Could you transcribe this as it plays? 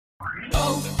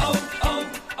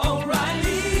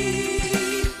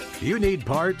O'Reilly. You need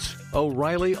parts?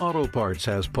 O'Reilly Auto Parts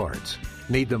has parts.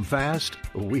 Need them fast?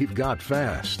 We've got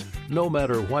fast. No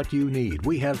matter what you need,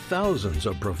 we have thousands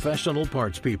of professional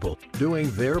parts people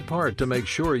doing their part to make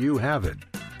sure you have it.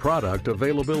 Product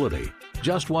availability.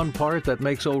 Just one part that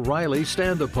makes O'Reilly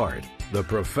stand apart. The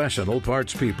professional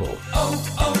parts people.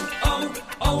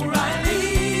 O'Reilly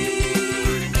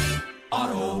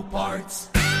Auto Parts.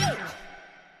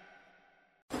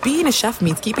 Being a chef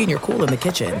means keeping your cool in the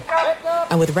kitchen.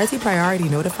 And with Resi Priority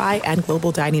Notify and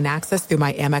Global Dining Access through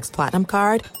my Amex Platinum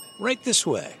card, right this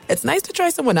way. It's nice to try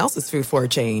someone else's food for a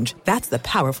change. That's the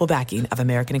powerful backing of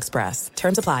American Express.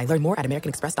 Terms apply. Learn more at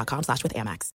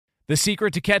americanexpress.com/withAmex. The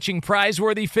secret to catching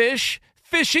prize-worthy fish?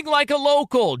 Fishing like a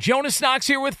local. Jonas Knox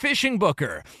here with Fishing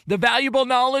Booker. The valuable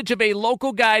knowledge of a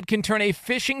local guide can turn a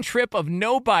fishing trip of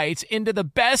no bites into the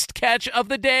best catch of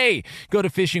the day. Go to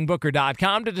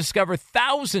fishingbooker.com to discover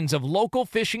thousands of local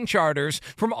fishing charters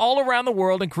from all around the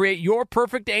world and create your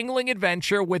perfect angling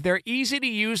adventure with their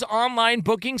easy-to-use online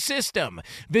booking system.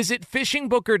 Visit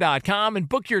fishingbooker.com and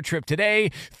book your trip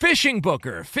today. Fishing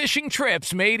Booker. Fishing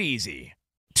trips made easy.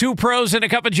 Two pros and a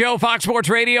cup of Joe, Fox Sports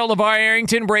Radio, LaVar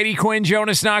Arrington, Brady Quinn,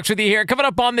 Jonas Knox with you here. Coming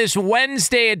up on this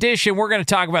Wednesday edition, we're going to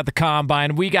talk about the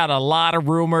Combine. We got a lot of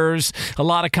rumors, a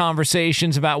lot of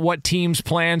conversations about what teams'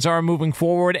 plans are moving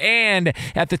forward. And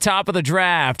at the top of the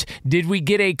draft, did we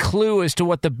get a clue as to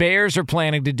what the Bears are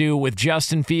planning to do with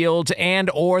Justin Fields and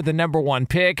or the number one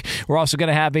pick? We're also going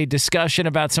to have a discussion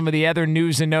about some of the other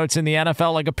news and notes in the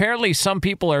NFL. Like apparently some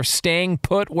people are staying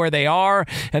put where they are,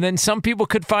 and then some people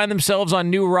could find themselves on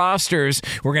new rosters.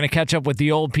 We're going to catch up with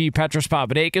the old P. Petros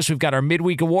Papadakis. We've got our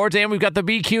midweek awards, and we've got the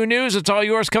BQ News. It's all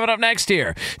yours coming up next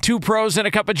here. Two pros and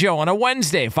a cup of Joe on a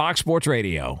Wednesday, Fox Sports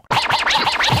Radio. Now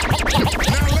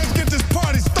let's get this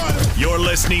party started. You're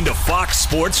listening to Fox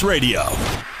Sports Radio.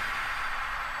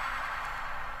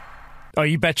 Oh,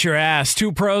 you bet your ass.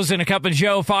 Two pros and a cup of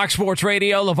Joe, Fox Sports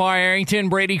Radio, LaVar Arrington,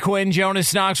 Brady Quinn,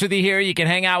 Jonas Knox with you here. You can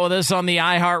hang out with us on the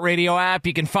iHeartRadio app.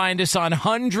 You can find us on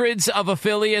hundreds of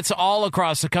affiliates all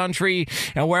across the country.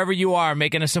 And wherever you are,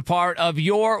 making us a part of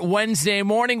your Wednesday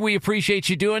morning, we appreciate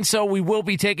you doing so. We will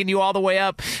be taking you all the way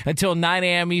up until 9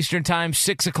 a.m. Eastern Time,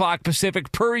 6 o'clock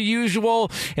Pacific, per usual.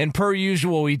 And per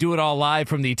usual, we do it all live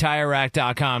from the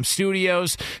TireRack.com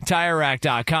studios.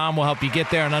 TireRack.com will help you get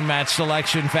there. An unmatched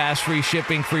selection, fast, free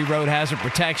shipping, free road hazard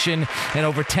protection, and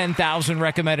over 10,000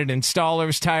 recommended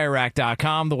installers.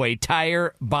 TireRack.com, the way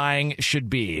tire buying should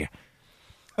be.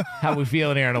 How we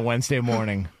feeling here on a Wednesday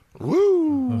morning?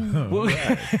 Woo!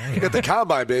 You got the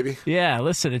Combine, baby. Yeah,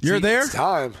 listen. You're there? It's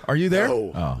time. Are you there?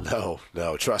 No.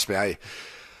 Trust me.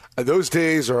 Those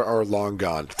days are long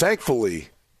gone. Thankfully,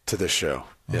 to this show.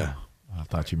 Yeah. I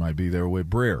thought you might be there with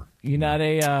Breer. You're not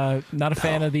a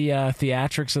fan of the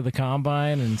theatrics of the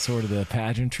Combine and sort of the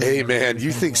pageantry? Hey, man,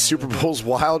 you think Super Bowl's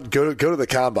wild? Go to the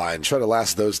Combine. Try to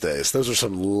last those days. Those are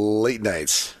some late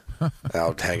nights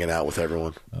out hanging out with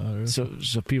everyone. So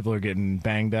people are getting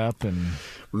banged up and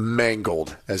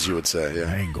mangled, as you would say. Yeah.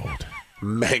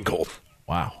 Mangled.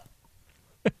 Wow.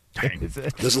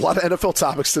 There's a lot of NFL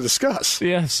topics to discuss.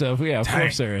 Yeah, of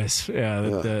course there is.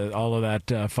 All of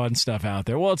that fun stuff out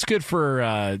there. Well, it's good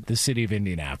for the city of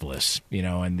Indianapolis,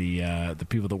 and the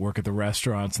people that work at the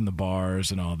restaurants and the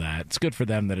bars and all that. It's good for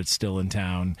them that it's still in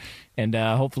town, and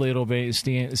hopefully it'll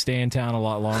stay in town a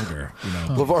lot longer.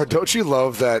 LaVar, don't you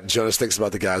love that Jonas thinks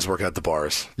about the guys working at the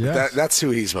bars? Yes. That's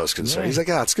who he's most concerned. He's like,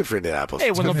 it's good for Indianapolis.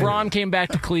 Hey, when LeBron came back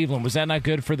to Cleveland, was that not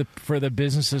good for the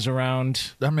businesses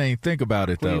around? I mean, think about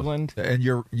it Cleveland? though. And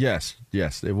yes,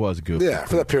 it was good. Yeah,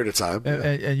 for that period of time.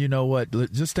 And you know what?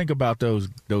 Just think about those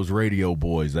radio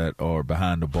boys that are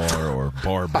behind the bar or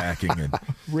bar backing and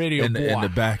radio and boy. the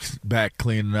back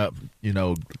cleaning up.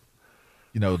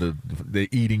 The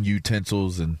eating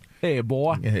utensils and. Hey,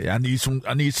 boy. Hey, I need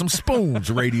some spoons,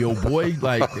 radio boy.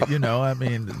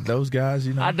 Those guys.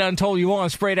 I done told you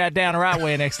want to spray that down the right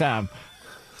way next time.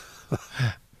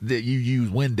 That you use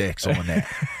Windex on that.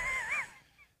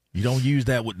 You don't use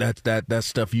that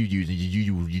stuff you use.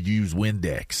 You use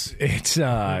Windex. It's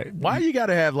why you got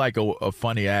to have like a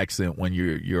funny accent when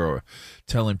you're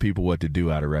telling people what to do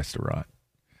at a restaurant?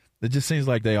 It just seems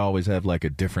like they always have like a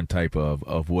different type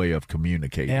of way of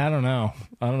communicating. Yeah, I don't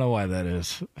know why that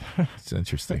is. It's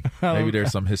interesting. Maybe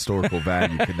there's some historical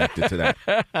value connected to that.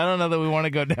 I don't know that we want to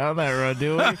go down that road,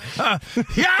 do we?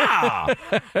 Yeah.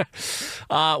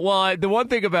 Well, the one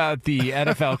thing about the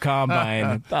NFL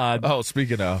Combine.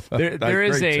 Speaking of, there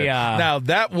is now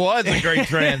that was a great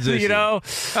transition.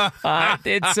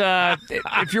 It's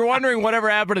if you're wondering whatever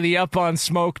happened to the Up on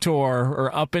Smoke tour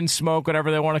or Up in Smoke, whatever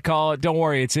they want to call it, don't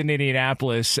worry, it's in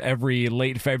Indianapolis every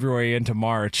late February into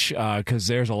March because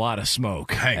there's a lot of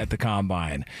smoke at the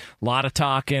Combine. A lot of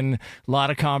talking, a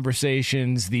lot of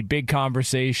conversations. The big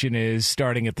conversation is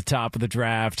starting at the top of the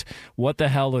draft. What the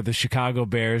hell are the Chicago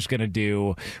Bears going to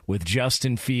do with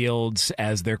Justin Fields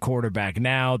as their quarterback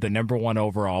now, the number 1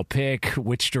 overall pick?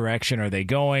 Which direction are they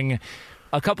going?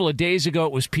 A couple of days ago,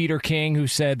 it was Peter King who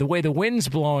said, the way the wind's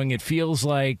blowing, it feels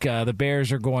like the Bears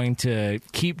are going to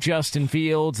keep Justin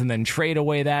Fields and then trade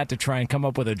away that to try and come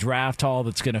up with a draft haul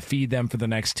that's going to feed them for the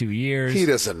next 2 years. He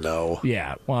doesn't know.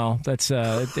 Yeah, well, that's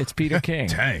it's Peter King.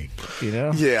 Dang. You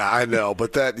know? Yeah, I know,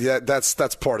 but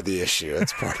that's part of the issue.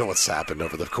 It's part of what's happened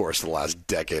over the course of the last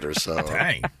decade or so.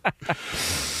 Dang.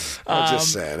 I'm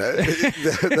just saying.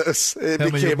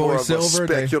 It became more of a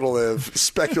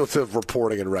speculative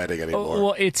reporting and writing anymore.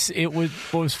 Well,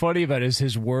 what was funny about it is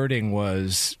his wording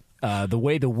was the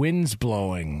way the wind's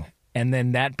blowing, and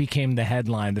then that became the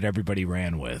headline that everybody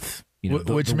ran with. You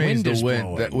know, which means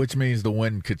the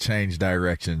wind could change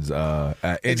directions at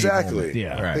any exactly. moment.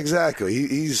 Yeah, right. Exactly.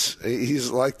 He's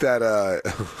like that.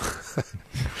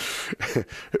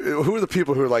 Who are the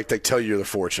people who are like they tell you the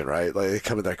fortune, right? Like they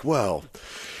come in like, well,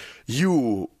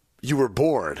 you were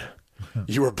born.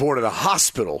 You were born in a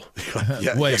hospital.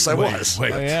 Yes, I was.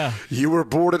 Wait. Oh, yeah. You were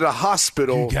born in a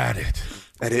hospital. You got it.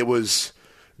 And it was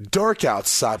dark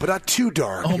outside, but not too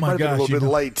dark. Oh, it my might have been gosh. a little bit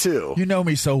light, too. You know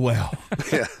me so well.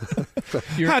 Yeah.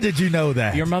 How did you know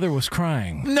that? Your mother was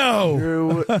crying.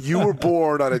 No. You were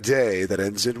born on a day that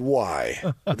ends in Y.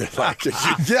 And they're like,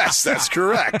 yes, that's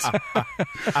correct.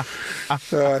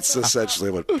 That's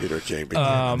essentially what Peter King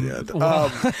became in the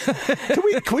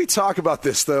end. Can we talk about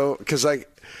this, though? Because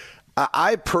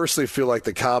I personally feel like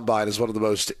the Combine is one of the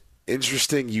most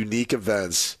interesting, unique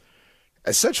events,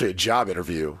 essentially a job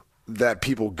interview, that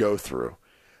people go through.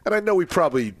 And I know we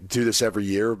probably do this every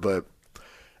year, but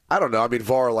I don't know. I mean,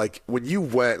 VAR, like when you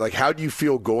went, like how do you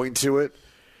feel going to it?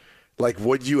 Like who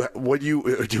was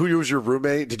your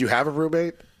roommate? Did you have a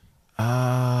roommate?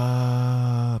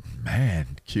 Man,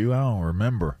 Q, I don't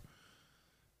remember.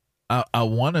 I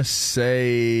want to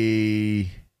say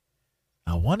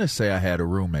I had a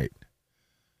roommate.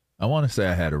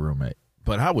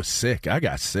 But I was sick. I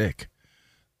got sick.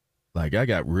 Like, I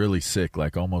got really sick,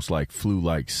 like almost like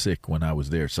flu-like sick when I was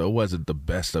there. So it wasn't the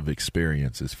best of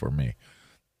experiences for me.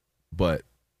 But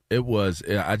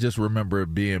I just remember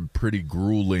it being pretty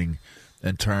grueling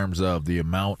in terms of the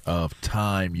amount of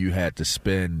time you had to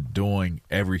spend doing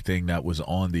everything that was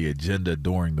on the agenda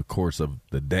during the course of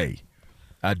the day.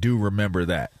 I do remember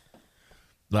that.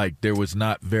 Like, there was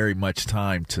not very much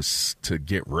time to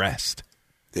get rest.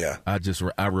 Yeah.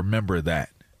 I remember that.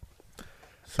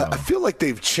 So. I feel like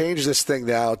they've changed this thing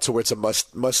now to where it's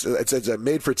it's a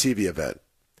made-for-TV event.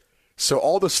 So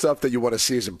all the stuff that you want to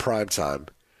see is in prime time.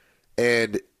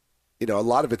 And, you know, a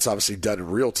lot of it's obviously done in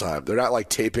real time. They're not like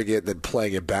taping it and then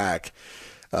playing it back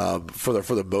for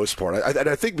the most part.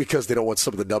 I think because they don't want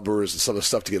some of the numbers and some of the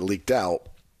stuff to get leaked out.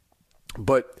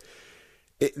 But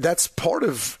that's part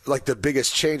of like the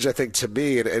biggest change, I think, to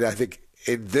me. And I think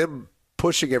in them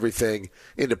pushing everything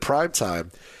into prime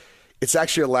time, it's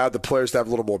actually allowed the players to have a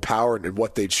little more power in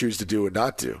what they choose to do and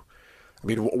not do. I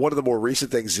mean, one of the more recent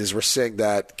things is we're seeing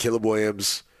that Caleb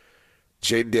Williams,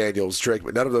 Jaden Daniels, Drake,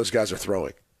 none of those guys are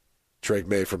throwing. Drake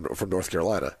May from North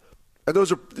Carolina. And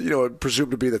those are, you know,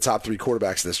 presumed to be the top 3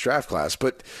 quarterbacks in this draft class.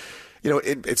 But, you know,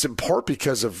 it's in part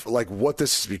because of, like, what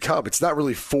this has become. It's not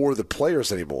really for the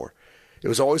players anymore. It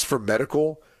was always for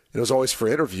medical. It was always for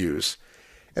interviews.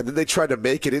 And then they tried to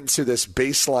make it into this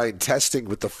baseline testing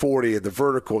with the 40 and the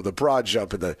vertical and the broad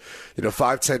jump and the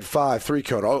 5-10-5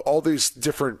 3-cone, all these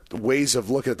different ways of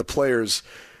looking at the players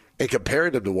and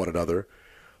comparing them to one another.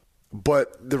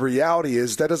 But the reality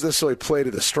is that doesn't necessarily play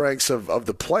to the strengths of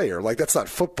the player. Like, that's not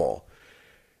football.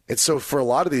 And so for a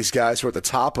lot of these guys who are at the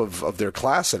top of their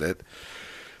class in it,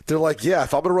 they're like, yeah,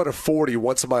 if I'm going to run a 40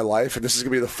 once in my life and this is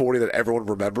going to be the 40 that everyone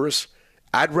remembers,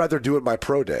 I'd rather do it my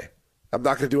pro day. I'm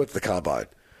not going to do it at the Combine.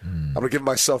 I'm going to give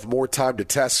myself more time to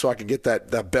test so I can get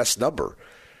that best number.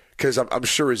 Because I'm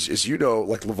sure, as you know,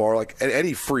 like LaVar, like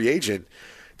any free agent,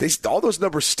 all those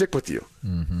numbers stick with you.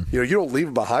 Mm-hmm. You know, you don't leave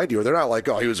them behind you. Or they're not like,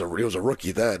 oh, he was a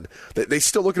rookie then. They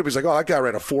still look at him as like, oh, that guy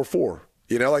ran a 4.4.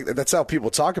 You know, like that's how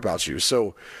people talk about you.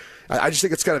 So I just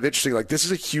think it's kind of interesting. Like, this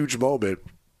is a huge moment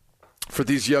for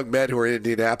these young men who are in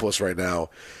Indianapolis right now,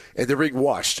 and they're being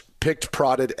watched, picked,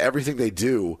 prodded, everything they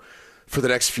do for the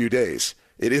next few days.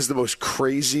 It is the most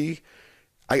crazy,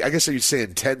 I guess you'd say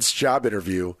intense job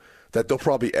interview that they'll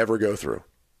probably ever go through.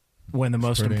 When the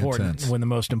most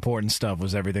important stuff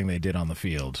was everything they did on the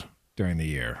field during the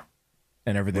year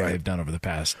and everything they've done over the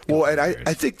past. Well, and years.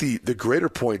 I think the greater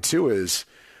point too is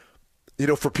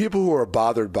For people who are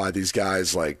bothered by these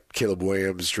guys like Caleb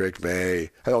Williams, Drake May,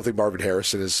 I don't think Marvin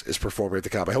Harrison is performing at the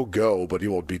combine. He'll go, but he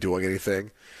won't be doing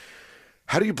anything.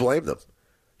 How do you blame them?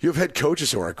 You have head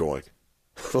coaches who aren't going.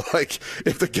 Like,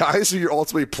 if the guys who you're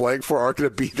ultimately playing for aren't going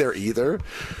to be there either,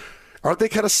 aren't they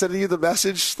kind of sending you the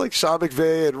message, like Sean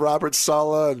McVay and Robert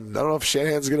Saleh, and I don't know if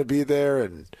Shanahan's going to be there,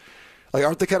 and like,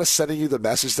 aren't they kind of sending you the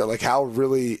message that, like, how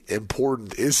really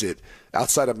important is it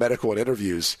outside of medical and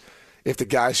interviews if the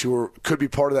guys who could be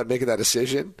part of that making that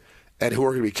decision and who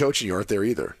are going to be coaching you aren't there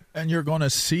either? And you're going to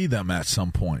see them at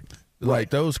some point. Right. Like,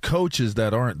 those coaches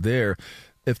that aren't there,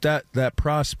 if that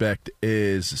prospect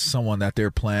is someone that they're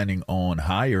planning on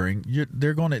hiring,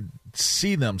 they're going to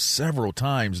see them several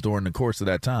times during the course of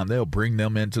that time. They'll bring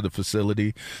them into the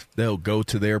facility. They'll go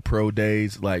to their pro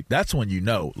days. Like, that's when you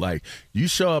know. Like, you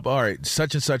show up, all right,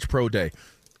 such and such pro day.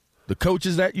 The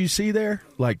coaches that you see there,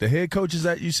 like the head coaches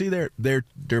that you see there, they're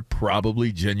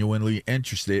probably genuinely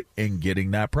interested in getting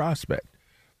that prospect.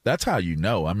 That's how you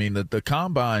know. I mean, the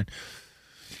combine –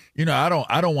 I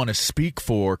don't want to speak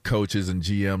for coaches and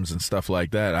GMs and stuff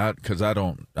like that because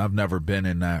I've never been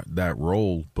in that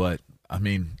role. But, I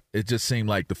mean, it just seemed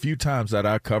like the few times that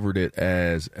I covered it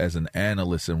as an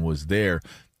analyst and was there,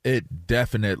 it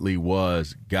definitely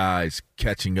was guys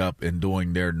catching up and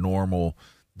doing their normal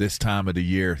this time of the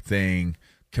year thing,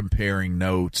 comparing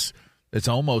notes. It's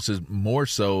almost more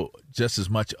so just as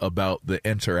much about the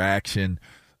interaction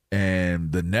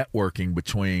and the networking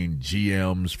between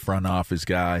GMs, front office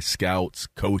guys, scouts,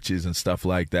 coaches, and stuff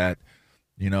like that.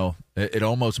 It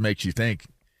almost makes you think,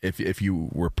 if you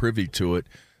were privy to it,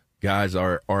 guys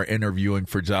are interviewing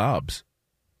for jobs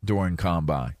during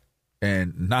combine,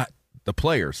 and not the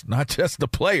players, not just the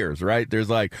players, right? There's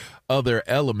like other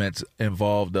elements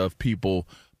involved of people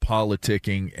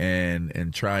politicking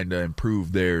and trying to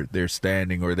improve their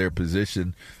standing or their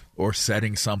position, or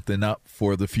setting something up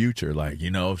for the future, like,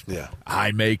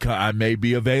 I may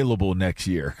be available next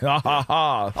year. Ha ha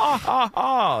ha ha ha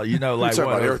ha. Like, what?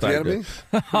 About Eric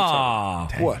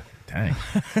Bieniemy? What? Dang.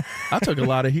 I took a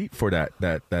lot of heat for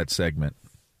that segment.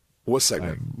 What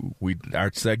segment?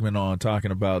 Our segment on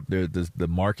talking about the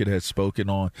market has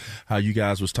spoken on how you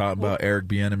guys was talking about Eric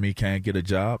Bieniemy can't get a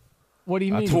job. What do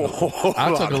you mean?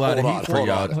 I took a lot of heat for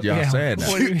y'all saying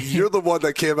that. You're the one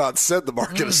that came out and said the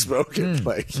market has spoken.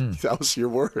 That was your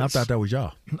words. I thought that was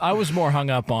y'all. I was more hung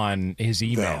up on his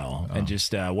email and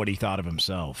just what he thought of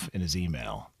himself in his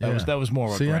email. That was more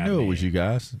what grabbed I knew me. It was you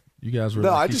guys. You guys were.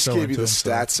 No, I just gave you the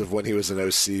stats of when he was an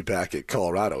OC back at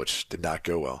Colorado, which did not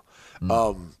go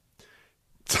well.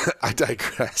 I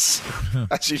digress.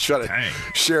 Actually, trying to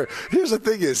share. Here's the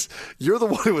thing: is you're the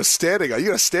one who was standing on. You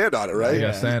got to stand on it, right? You got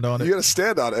to stand on it. You got to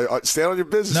stand on it. Stand on your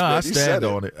business. No, man. I stand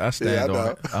on it. I stand on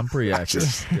it. I'm pretty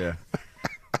accurate. Yeah,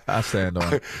 I stand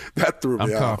on it. That threw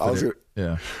me off. I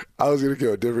was gonna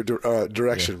go a different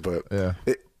direction, but yeah.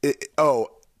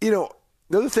 The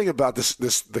other thing about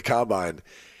the combine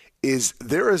is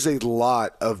there is a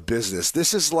lot of business.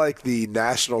 This is like the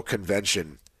national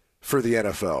convention for the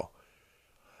NFL.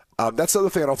 That's the other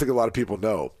thing I don't think a lot of people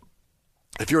know.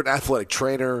 If you're an athletic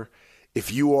trainer,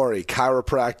 if you are a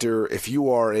chiropractor, if you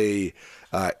are a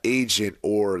agent,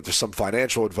 or there's some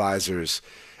financial advisors,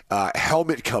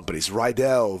 helmet companies,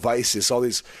 Rydell, Vices, all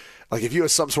these, like if you have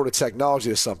some sort of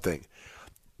technology or something,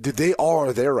 they all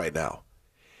are there right now.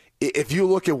 If you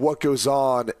look at what goes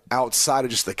on outside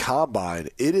of just the combine,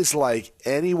 it is like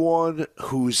anyone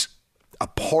who's a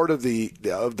part of the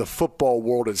football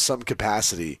world in some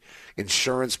capacity,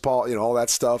 insurance, all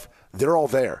that stuff, they're all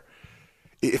there.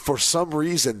 If for some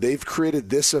reason they've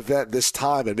created this event this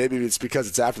time, and maybe it's because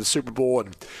it's after the Super Bowl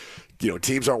and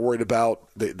teams aren't worried about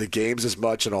the games as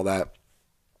much and all that,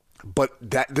 but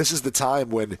this is the time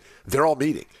when they're all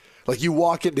meeting. Like, you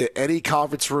walk into any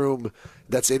conference room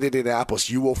that's in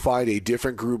Indianapolis, you will find a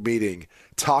different group meeting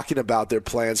talking about their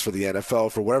plans for the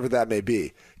NFL, for whatever that may be.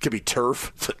 It could be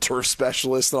turf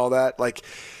specialists and all that. Like,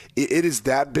 it is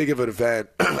that big of an event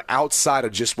outside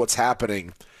of just what's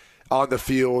happening on the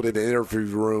field and in interview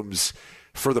rooms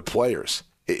for the players.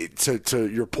 To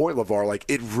your point, LaVar, like,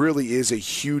 it really is a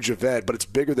huge event, but it's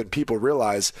bigger than people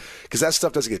realize because that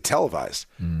stuff doesn't get televised.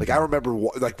 Mm-hmm. Like, I remember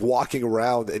walking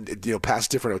around and past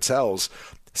different hotels,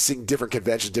 seeing different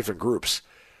conventions, different groups.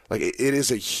 Like, it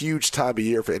is a huge time of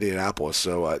year for Indianapolis.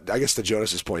 So I guess to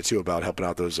Jonas's point too about helping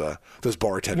out those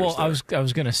bartenders. Well, there. I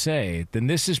was going to say, then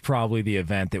this is probably the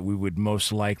event that we would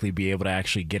most likely be able to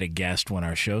actually get a guest when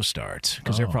our show starts,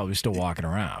 because they're probably still walking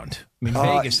around. I mean,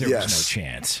 Vegas, there was no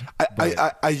chance.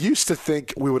 I used to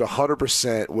think we would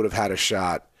 100% would have had a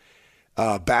shot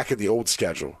back in the old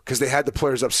schedule because they had the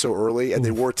players up so early and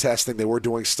they were testing, they were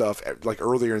doing stuff like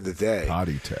earlier in the day.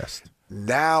 Potty test.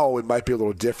 Now it might be a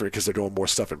little different because they're doing more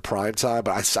stuff in prime time,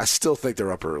 but I still think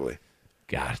they're up early.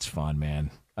 God, it's fun,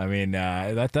 man. I mean,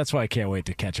 that's why I can't wait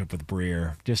to catch up with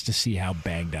Breer, just to see how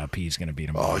banged up he's going to be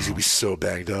tomorrow. Oh, he's going to be so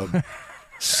banged up.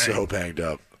 So banged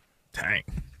up. Dang.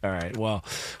 All right. Well,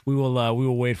 we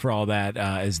will wait for all that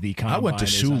as the combine. I went to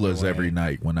Shula's underway. every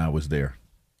night when I was there.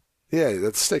 Yeah,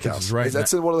 that's a steakhouse. Right,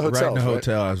 That's in one of the hotels. Right in the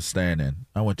hotel I was staying in.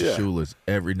 I went to Shula's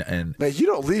every night. And man, you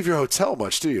don't leave your hotel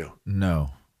much, do you?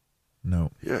 No.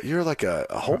 You're like a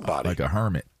homebody. Like a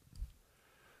hermit.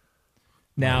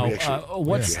 Now,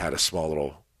 what's you had a small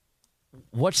little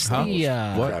what's crab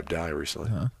the die recently?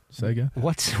 Say again?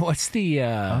 What's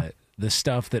the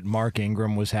stuff that Mark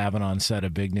Ingram was having on set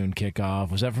of Big Noon Kickoff?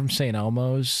 Was that from St.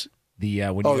 Elmo's? The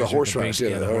horseradish,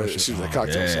 the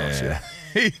cocktail sauce, yeah.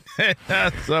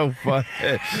 That's so funny.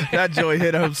 That joy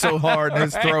hit him so hard in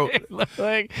his throat.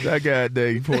 That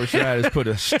goddamn horseradish put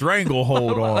a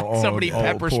stranglehold on somebody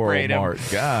pepper sprayed him. Mark.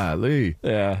 Golly.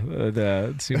 Yeah,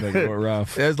 it seemed like more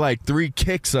rough. There's like 3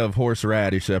 kicks of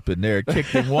horseradish up in there. Kicked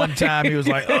him one time. He was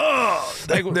like, oh!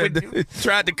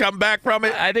 Tried to come back from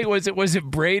it. I think was it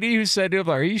Brady who said to him,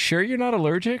 "Are you sure you're not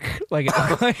allergic?"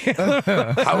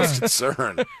 I was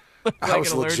concerned. I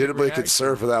was legitimately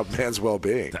concerned for that man's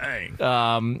well-being. Dang.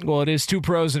 Well, it is 2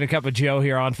 pros and a cup of Joe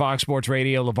here on Fox Sports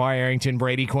Radio. LaVar Arrington,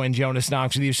 Brady Quinn, Jonas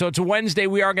Knox with you. So it's a Wednesday.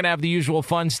 We are going to have the usual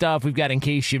fun stuff. We've got, in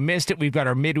case you missed it, we've got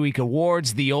our midweek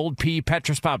awards. The old P,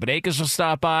 Petros Papadakis, will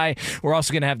stop by. We're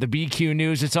also going to have the BQ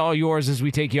News. It's all yours as we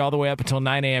take you all the way up until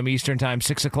 9 a.m. Eastern Time,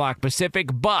 6 o'clock Pacific.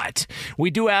 But we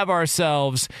do have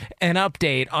ourselves an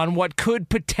update on what could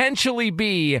potentially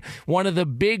be one of the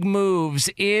big moves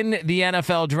in the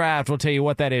NFL draft. We'll tell you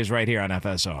what that is right here on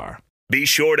FSR. Be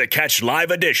sure to catch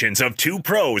live editions of 2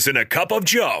 Pros and a Cup of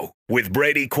Joe with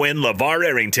Brady Quinn, LaVar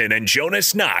Arrington, and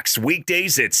Jonas Knox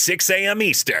weekdays at 6 a.m.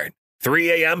 Eastern,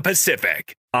 3 a.m.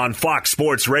 Pacific on Fox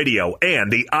Sports Radio and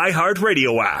the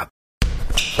iHeartRadio app.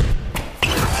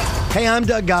 Hey, I'm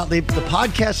Doug Gottlieb. The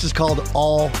podcast is called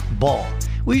All Ball.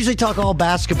 We usually talk all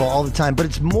basketball all the time, but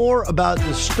it's more about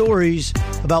the stories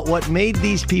about what made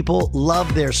these people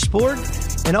love their sport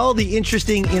and all the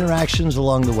interesting interactions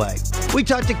along the way. We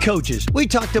talk to coaches. We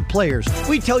talk to players.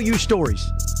 We tell you stories.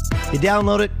 You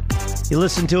download it. You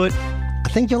listen to it. I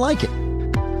think you'll like it.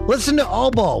 Listen to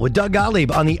All Ball with Doug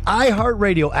Gottlieb on the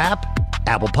iHeartRadio app,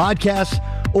 Apple Podcasts,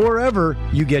 or wherever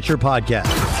you get your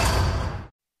podcasts.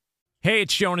 Hey,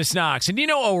 it's Jonas Knox, and you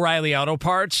know O'Reilly Auto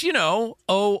Parts. You know,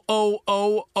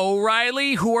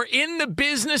 O'Reilly, who are in the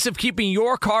business of keeping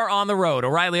your car on the road.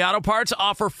 O'Reilly Auto Parts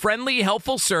offer friendly,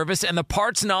 helpful service and the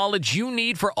parts knowledge you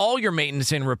need for all your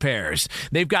maintenance and repairs.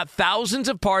 They've got thousands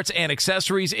of parts and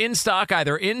accessories in stock,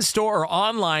 either in-store or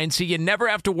online, so you never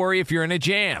have to worry if you're in a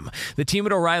jam. The team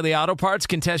at O'Reilly Auto Parts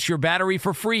can test your battery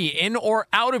for free, in or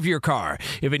out of your car.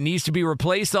 If it needs to be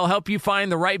replaced, they'll help you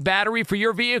find the right battery for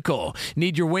your vehicle.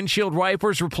 Need your windshield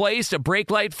wipers replaced, a brake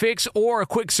light fix, or a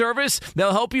quick service?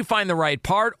 They'll help you find the right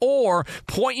part or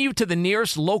point you to the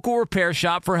nearest local repair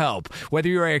shop for help. Whether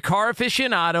you're a car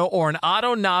aficionado or an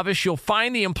auto novice, you'll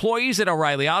find the employees at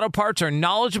O'Reilly Auto Parts are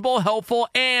knowledgeable, helpful,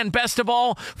 and best of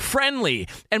all, friendly.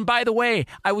 And by the way,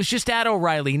 I was just at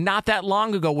O'Reilly not that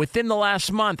long ago, within the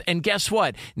last month, and guess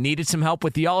what? Needed some help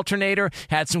with the alternator,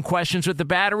 had some questions with the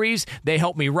batteries. They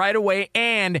helped me right away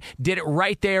and did it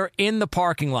right there in the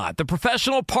parking lot. The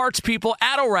professional parts people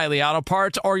at O'Reilly Auto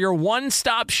Parts are your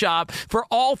one-stop shop for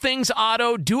all things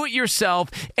auto,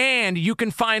 do-it-yourself, and you can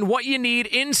find what you need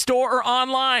in-store or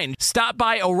online. Stop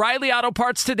by O'Reilly Auto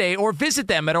Parts today or visit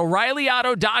them at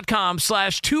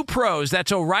O'ReillyAuto.com/2pros.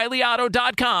 That's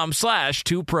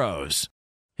O'ReillyAuto.com/2pros.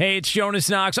 Hey, it's Jonas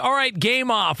Knox. All right, game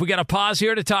off. We got to pause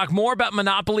here to talk more about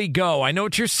Monopoly Go. I know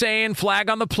what you're saying, flag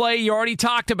on the play. You already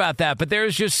talked about that, but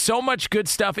there's just so much good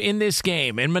stuff in this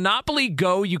game. In Monopoly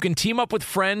Go, you can team up with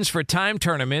friends for time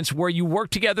tournaments where you work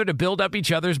together to build up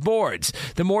each other's boards.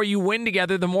 The more you win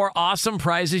together, the more awesome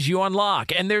prizes you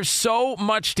unlock. And there's so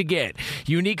much to get.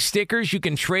 Unique stickers you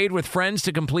can trade with friends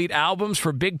to complete albums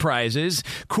for big prizes.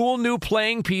 Cool new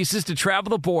playing pieces to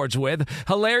travel the boards with.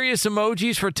 Hilarious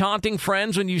emojis for taunting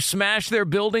friends when you smash their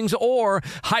buildings or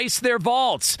heist their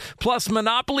vaults. Plus,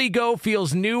 Monopoly Go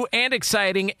feels new and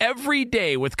exciting every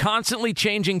day with constantly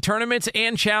changing tournaments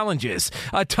and challenges.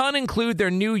 A ton include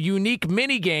their new unique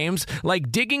mini games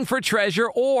like digging for treasure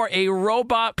or a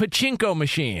robot pachinko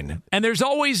machine. And there's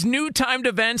always new timed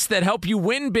events that help you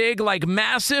win big, like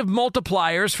massive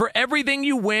multipliers for everything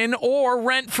you win or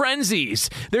rent frenzies.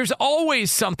 There's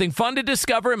always something fun to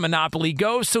discover in Monopoly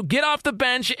Go, so get off the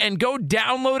bench and go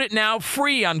download it now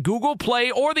free on Google Play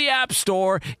or the App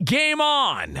Store. Game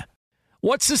on!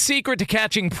 What's the secret to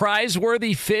catching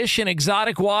prize-worthy fish in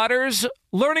exotic waters?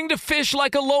 Learning to fish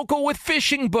like a local with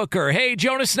Fishing Booker. Hey,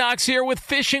 Jonas Knox here with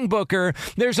Fishing Booker.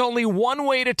 There's only one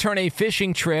way to turn a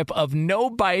fishing trip of no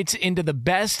bites into the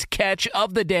best catch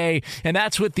of the day, and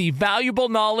that's with the valuable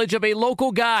knowledge of a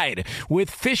local guide.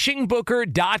 With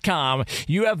fishingbooker.com,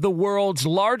 you have the world's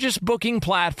largest booking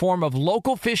platform of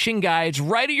local fishing guides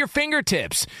right at your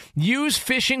fingertips. Use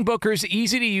Fishing Booker's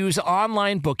easy-to-use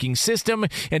online booking system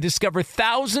and discover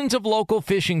thousands of local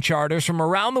fishing charters from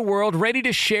around the world ready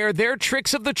to share their tricks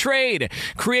of the trade.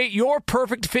 Create your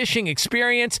perfect fishing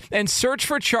experience and search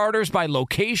for charters by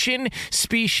location,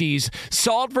 species,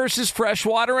 salt versus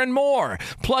freshwater, and more.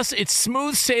 Plus, it's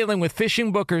smooth sailing with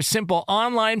Fishing Booker's simple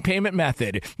online payment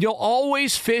method. You'll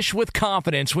always fish with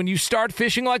confidence when you start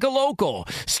fishing like a local.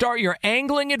 Start your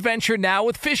angling adventure now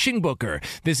with Fishing Booker.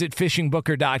 Visit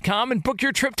fishingbooker.com and book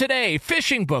your trip today.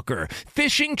 Fishing Booker.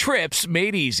 Fishing trips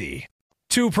made easy.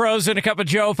 Two pros and a cup of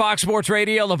Joe, Fox Sports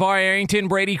Radio. LaVar Arrington,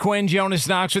 Brady Quinn, Jonas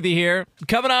Knox with you here.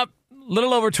 Coming up a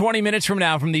little over 20 minutes from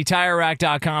now from the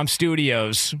TireRack.com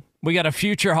studios, we got a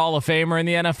future Hall of Famer in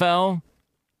the NFL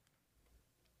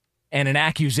and an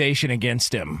accusation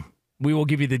against him. We will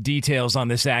give you the details on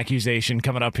this accusation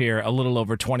coming up here a little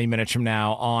over 20 minutes from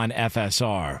now on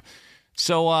FSR.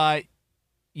 So,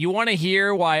 you want to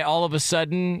hear why all of a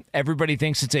sudden everybody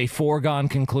thinks it's a foregone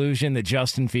conclusion that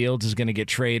Justin Fields is going to get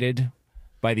traded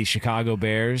by the Chicago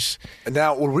Bears?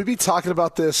 Now, would we be talking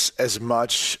about this as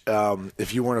much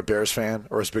if you weren't a Bears fan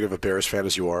or as big of a Bears fan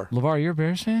as you are? LaVar, you're a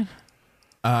Bears fan?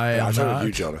 I'm talking about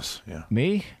you, Jonas. Yeah.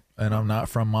 Me? And I'm not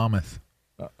from Monmouth.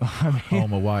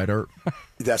 Home of Wyatt Earp.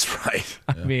 That's right.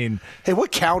 I mean, hey,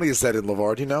 what county is that in,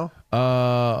 LaVar? Do you know?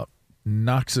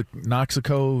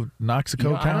 Noxico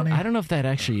County. I don't know if that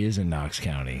actually is in Knox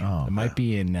County. Oh, it might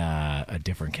be in a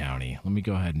different county. Let me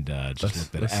go ahead and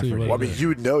just look that effort. Well, I mean, you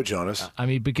would know, Jonas. I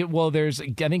mean, there's, I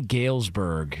think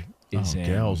Galesburg is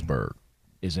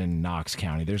is in Knox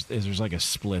County. There's like a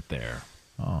split there.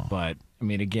 Oh. But I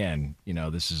mean, again,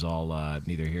 this is all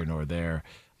neither here nor there.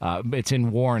 It's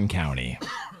in Warren County,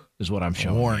 is what I'm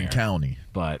showing. Warren here. County.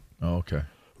 But okay. I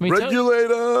mean,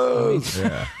 Regulators.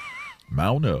 Yeah.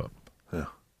 Mount up. Yeah.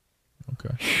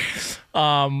 Okay.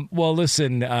 Well,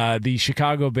 listen, the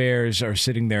Chicago Bears are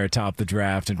sitting there atop the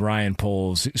draft, and Ryan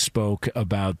Poles spoke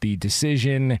about the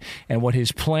decision and what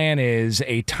his plan is,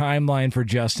 a timeline for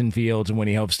Justin Fields, and when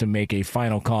he hopes to make a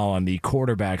final call on the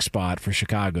quarterback spot for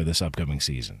Chicago this upcoming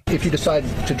season. If you decide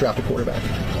to draft a quarterback,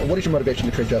 what is your motivation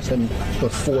to trade Justin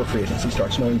before free agency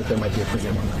starts, knowing that there might be a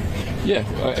premium on that? Yeah,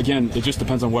 again, it just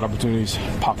depends on what opportunities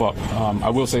pop up. I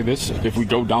will say this, if we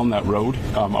go down that road,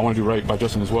 I want to do right by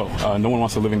Justin as well. No one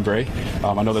wants to live in gray.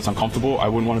 I know that's uncomfortable. I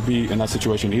wouldn't want to be in that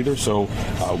situation either. So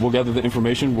we'll gather the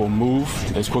information. We'll move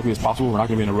as quickly as possible. We're not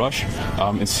going to be in a rush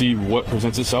and see what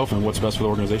presents itself and what's best for the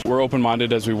organization. We're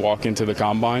open-minded as we walk into the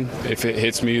combine. If it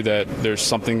hits me that there's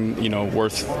something,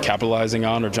 worth capitalizing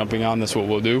on or jumping on, that's what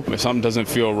we'll do. If something doesn't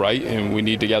feel right and we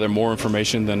need to gather more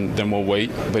information, then we'll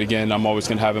wait. But again, I'm always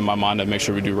going to have in my mind to make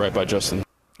sure we do right by Justin.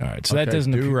 All right, so that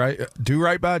doesn't do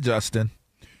right by Justin.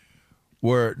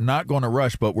 We're not going to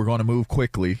rush, but we're going to move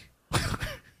quickly.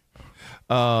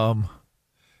 And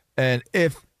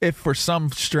if for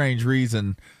some strange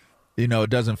reason, it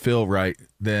doesn't feel right,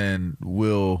 then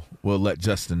we'll let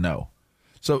Justin know.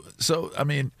 So I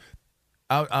mean,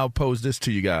 I'll pose this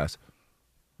to you guys.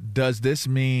 Does this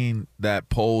mean that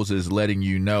Poles is letting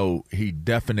you know he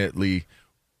definitely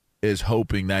is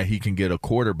hoping that he can get a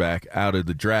quarterback out of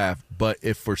the draft, but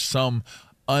if for some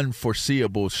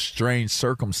unforeseeable strange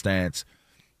circumstance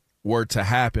were to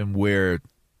happen where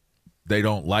they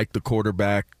don't like the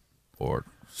quarterback, or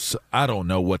I don't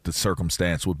know what the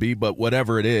circumstance would be, but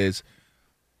whatever it is,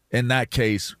 in that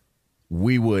case,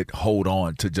 we would hold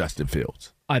on to Justin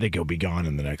Fields. I think he'll be gone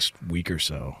in the next week or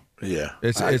so. Yeah,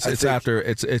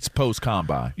 it's post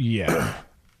combine. Yeah.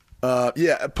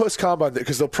 Post combine,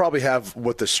 because they'll probably have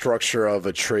what the structure of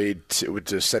a trade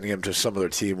to sending him to some other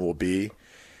team will be,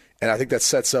 and I think that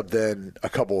sets up then a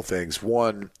couple of things.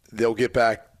 One, they'll get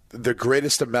back the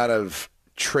greatest amount of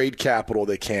trade capital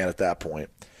they can at that point,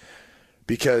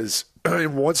 because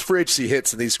once free agency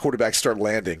hits and these quarterbacks start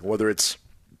landing, whether it's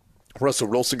Russell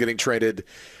Wilson getting traded,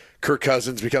 Kirk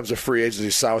Cousins becomes a free agent as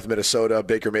he signed with Minnesota,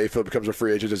 Baker Mayfield becomes a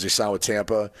free agent as he signed with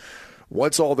Tampa.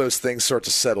 Once all those things start to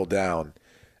settle down,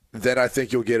 then I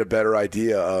think you'll get a better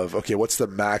idea of, okay, what's the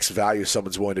max value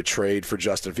someone's willing to trade for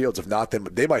Justin Fields? If not, then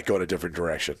they might go in a different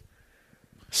direction.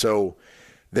 So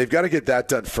they've got to get that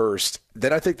done first.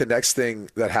 Then I think the next thing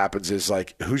that happens is,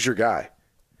 like, who's your guy?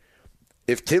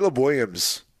 If Caleb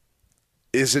Williams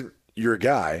isn't your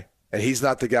guy, and he's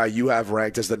not the guy you have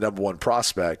ranked as the number one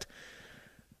prospect,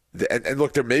 and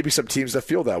look, there may be some teams that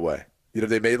feel that way.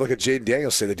 They may look at Jaden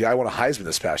Daniels and say, the guy won a Heisman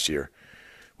this past year.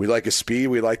 We like his speed.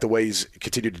 We like the way he's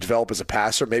continued to develop as a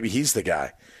passer. Maybe he's the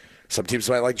guy. Some teams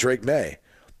might like Drake May.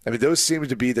 I mean, those seem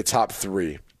to be the top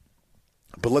three.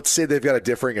 But let's say they've got a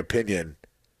differing opinion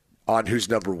on who's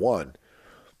number one.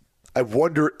 I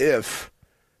wonder if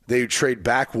they trade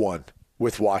back one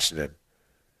with Washington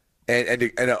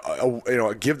and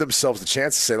give themselves the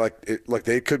chance to say, like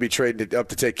they could be trading up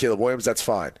to take Caleb Williams. That's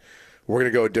fine. We're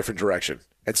going to go a different direction.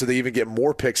 And so they even get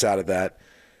more picks out of that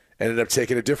and end up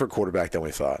taking a different quarterback than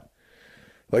we thought.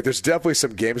 Like, there's definitely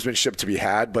some gamesmanship to be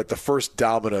had, but the first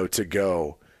domino to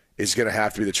go is going to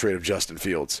have to be the trade of Justin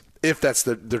Fields, if that's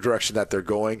the direction that they're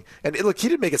going. And look, he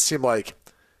didn't make it seem like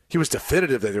he was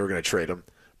definitive that they were going to trade him,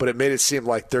 but it made it seem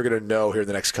like they're going to know here in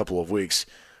the next couple of weeks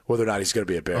whether or not he's going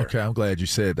to be a Bear. Okay, I'm glad you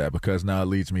said that, because now it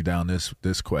leads me down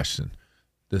this question,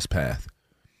 this path.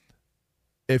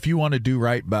 If you want to do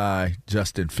right by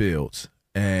Justin Fields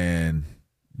and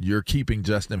you're keeping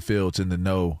Justin Fields in the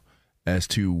know as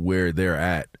to where they're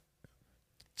at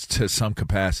to some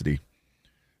capacity,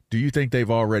 do you think they've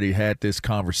already had this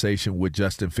conversation with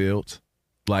Justin Fields,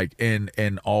 like in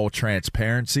all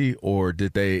transparency, or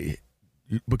did they?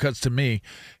 Because to me,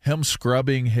 him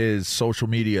scrubbing his social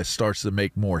media starts to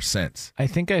make more sense. I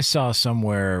think I saw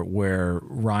somewhere where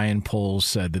Ryan Poles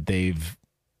said that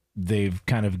they've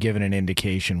kind of given an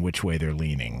indication which way they're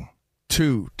leaning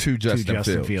to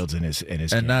Justin Fields in his and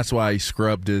game. That's why he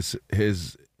scrubbed his.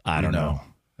 I don't know.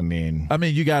 I mean,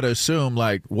 you got to assume,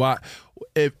 like, why?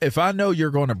 If I know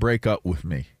you're going to break up with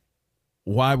me,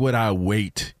 why would I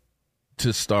wait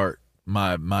to start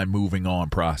my moving on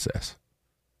process?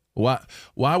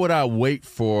 Why would I wait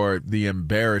for the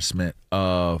embarrassment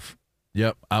of,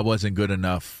 yep, I wasn't good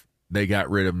enough, they got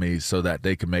rid of me so that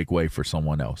they could make way for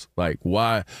someone else? Like,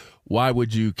 why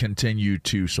would you continue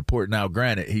to support? Now,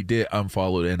 granted, he did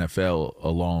unfollow the NFL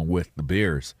along with the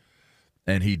Bears,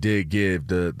 and he did give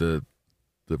the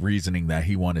reasoning that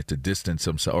he wanted to distance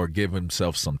himself or give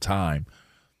himself some time.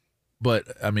 But,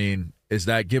 I mean, is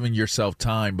that giving yourself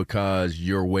time because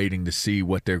you're waiting to see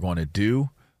what they're going to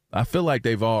do? I feel like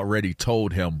they've already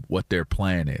told him what their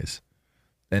plan is.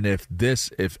 And if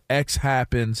X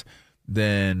happens,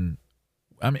 then,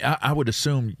 I mean, I would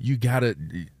assume you got to,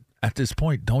 at this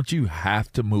point, don't you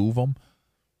have to move them?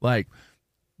 Like,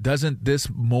 doesn't this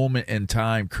moment in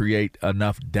time create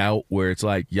enough doubt where it's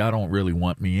like, y'all don't really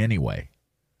want me anyway?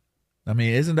 I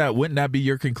mean, wouldn't that be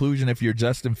your conclusion if you're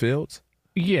Justin Fields?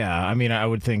 Yeah, I mean, I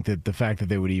would think that the fact that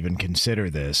they would even consider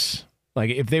this, like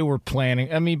if they were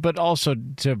planning, I mean, but also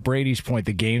to Brady's point,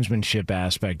 the gamesmanship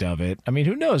aspect of it. I mean,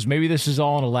 who knows? Maybe this is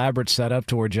all an elaborate setup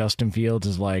to where Justin Fields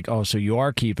is like, oh, so you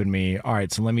are keeping me. All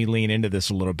right, so let me lean into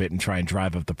this a little bit and try and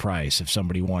drive up the price. If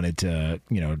somebody wanted to,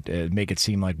 make it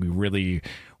seem like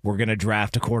we're going to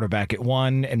draft a quarterback at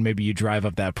 1, and maybe you drive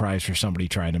up that price for somebody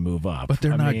trying to move up. But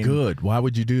they're not good. Why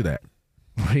would you do that?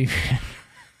 What do you mean?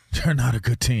 They're not a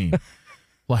good team.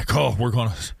 Like, oh, we're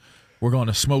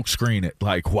gonna smoke screen it.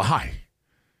 Like, why?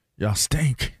 Y'all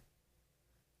stink.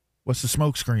 What's the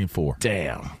smoke screen for?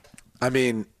 Damn. I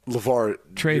mean, LaVar,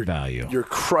 trade value. You're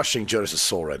crushing Jonas'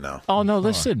 soul right now. Oh no,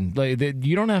 listen,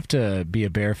 you don't have to be a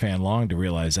Bear fan long to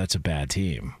realize that's a bad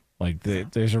team. Like,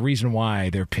 there's a reason why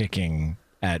they're picking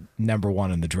at number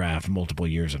 1 in the draft multiple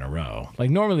years in a row. Like,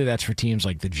 normally that's for teams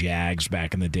like the Jags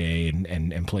back in the day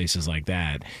and places like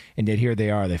that. And yet here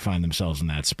they are, they find themselves in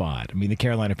that spot. I mean, the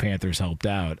Carolina Panthers helped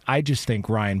out. I just think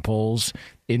Ryan Poles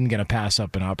isn't going to pass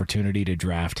up an opportunity to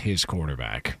draft his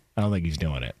quarterback. I don't think he's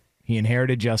doing it. He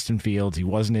inherited Justin Fields. He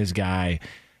wasn't his guy.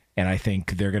 And I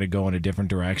think they're going to go in a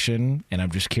different direction. And I'm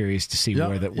just curious to see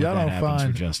what that happens for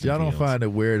Justin Fields. Y'all don't find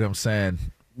it weird I'm saying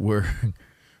we're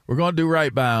going to do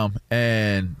right by him,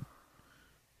 and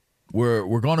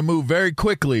we're going to move very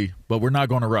quickly, but we're not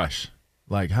going to rush.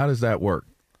 Like, how does that work?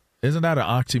 Isn't that an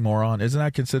oxymoron? Isn't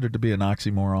that considered to be an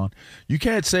oxymoron? You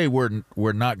can't say we're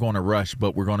not going to rush,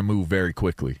 but we're going to move very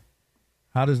quickly.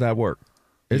 How does that work?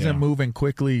 Isn't moving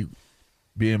quickly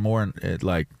being more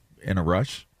in a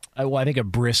rush? I think a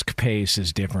brisk pace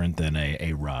is different than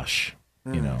a rush.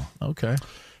 Okay.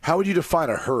 How would you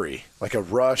define a hurry? Like a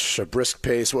rush, a brisk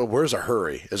pace? Well, where's a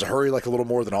hurry? Is a hurry like a little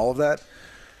more than all of that?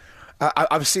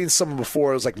 I've seen someone before.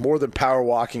 It was like more than power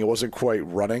walking. It wasn't quite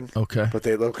running. Okay. But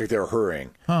they looked like they were hurrying.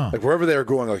 Huh. Like wherever they were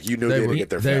going, like you knew they would get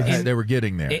there fast. They were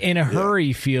getting there. In a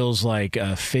hurry feels like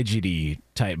a fidgety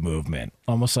type movement.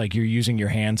 Almost like you're using your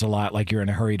hands a lot, like you're in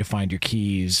a hurry to find your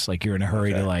keys, like you're in a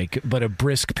hurry to but a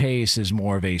brisk pace is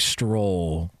more of a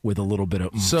stroll with a little bit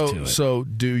of oomph to it. So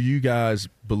do you guys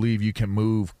believe you can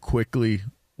move quickly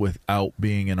without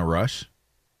being in a rush?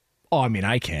 Oh, I mean,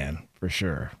 I can, for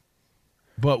sure.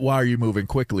 But why are you moving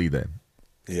quickly then?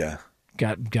 Yeah.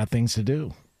 got things to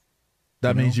do.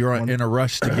 That means you're in a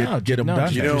rush to get them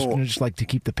done. Just like to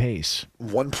keep the pace.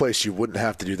 One place you wouldn't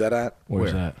have to do that at?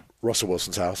 Where's that? Russell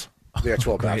Wilson's house. The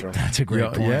actual bathroom. That's a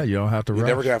great point. Yeah, you don't have to rush. You're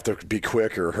never going to have to be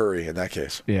quick or hurry in that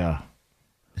case. Yeah.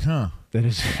 Huh.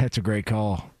 That's a great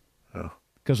call.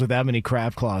 Because with that many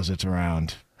crab closets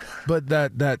around. But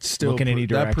that still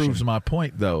that proves my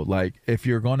point, though. Like, if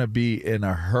you're going to be in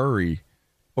a hurry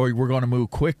or we're going to move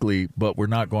quickly, but we're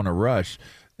not going to rush,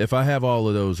 if I have all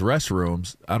of those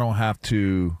restrooms, I don't have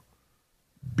to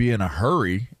be in a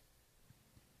hurry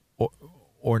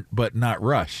but not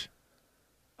rush.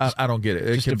 I don't get it.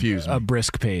 It confuses me. A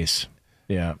brisk pace.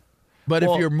 Yeah. But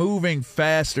if you're moving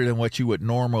faster than what you would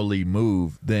normally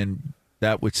move, then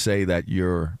that would say that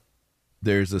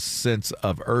there's a sense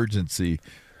of urgency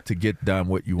to get done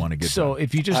what you want to get done. So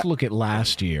if you just look at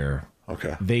last year,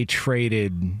 they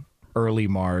traded early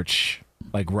March,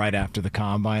 like right after the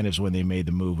Combine is when they made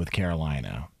the move with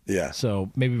Carolina. Yeah.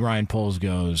 So maybe Ryan Poles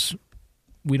goes,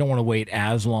 we don't want to wait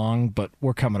as long, but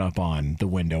we're coming up on the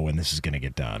window when this is going to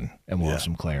get done, and we'll have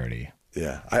some clarity.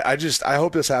 Yeah. I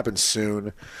hope this happens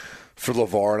soon for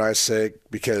LaVar and I's sake,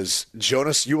 because,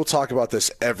 Jonas, you will talk about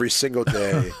this every single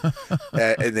day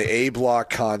in the A-block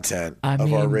content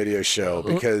of our radio show,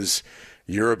 because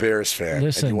you're a Bears fan.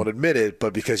 Listen, and you won't admit it,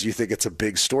 but because you think it's a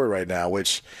big story right now,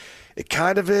 which it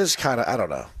kind of is, I don't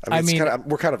know.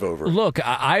 We're kind of over it. Look,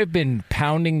 I've been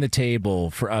pounding the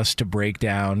table for us to break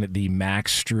down the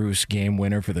Max Strus game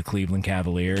winner for the Cleveland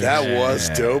Cavaliers. That was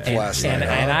dope last night.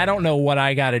 And I don't know what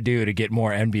I got to do to get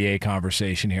more NBA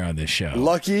conversation here on this show.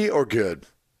 Lucky or good?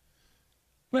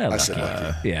 Well, I said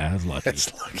lucky. Yeah, it's lucky.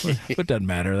 It's lucky. It doesn't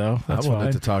matter, though. That's I wanted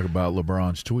fine. to talk about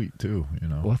LeBron's tweet, too.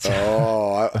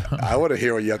 I want to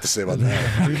hear what you have to say about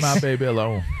that. Leave my baby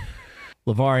alone.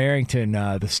 LaVar Arrington,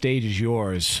 the stage is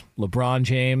yours. LeBron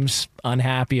James,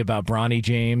 unhappy about Bronny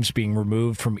James being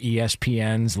removed from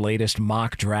ESPN's latest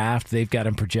mock draft. They've got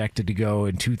him projected to go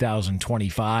in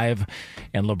 2025,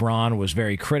 and LeBron was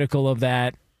very critical of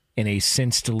that in a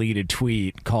since-deleted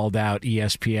tweet, called out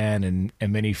ESPN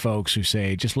and many folks who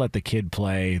say, just let the kid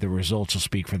play. The results will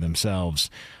speak for themselves.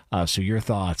 So your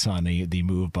thoughts on the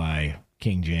move by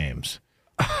King James?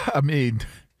 I mean...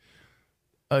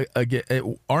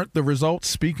 Again, aren't the results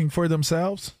speaking for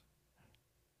themselves?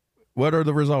 What are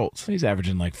the results? He's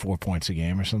averaging like 4 points a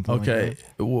game or something. Okay.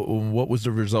 Like that. What was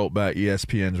the result by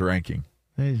ESPN's ranking?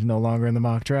 He's no longer in the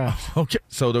mock draft. Okay.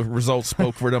 So the results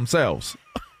spoke for themselves,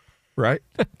 right?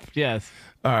 Yes.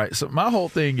 All right. So my whole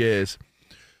thing is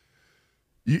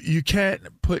you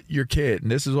can't put your kid,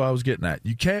 and this is what I was getting at,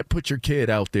 you can't put your kid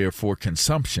out there for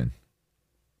consumption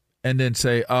and then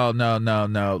say, oh,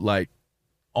 no, like,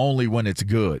 only when it's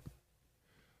good.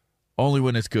 Only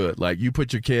when it's good. Like, you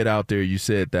put your kid out there, you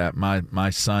said that my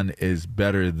son is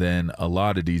better than a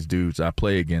lot of these dudes I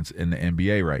play against in the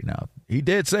NBA right now. He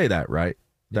did say that, right?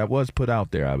 That was put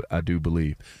out there, I do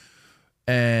believe.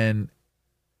 And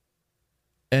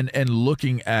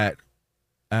looking at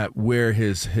where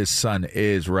his son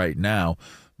is right now,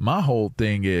 my whole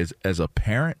thing is, as a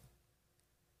parent,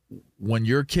 when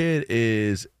your kid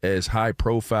is as high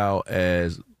profile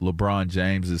as LeBron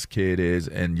James's kid is,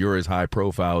 and you're as high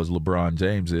profile as LeBron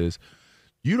James is,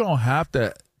 you don't have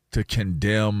to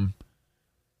condemn,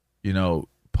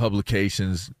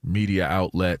 publications, media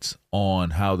outlets on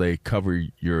how they cover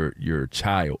your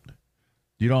child.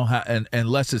 You don't have,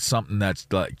 unless it's something that's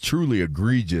like truly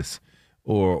egregious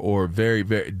or very,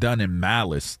 very done in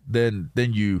malice, then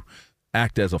you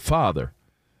act as a father.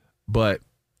 But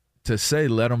to say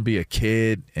let him be a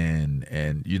kid and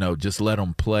just let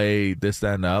him play this,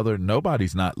 that, and the other,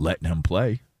 nobody's not letting him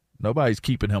play. Nobody's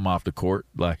keeping him off the court.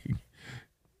 Like,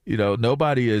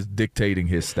 nobody is dictating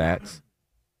his stats.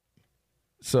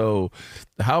 So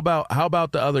how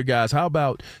about the other guys? How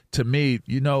about, to me,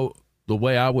 the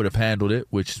way I would have handled it,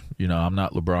 which, I'm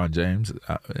not LeBron James,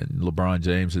 and LeBron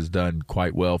James has done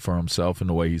quite well for himself in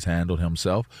the way he's handled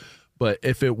himself. But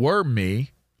if it were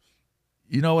me,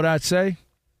 you know what I'd say?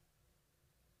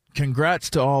 Congrats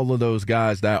to all of those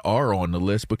guys that are on the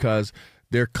list, because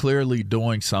they're clearly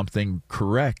doing something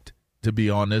correct to be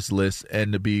on this list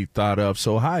and to be thought of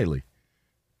so highly.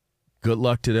 Good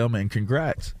luck to them and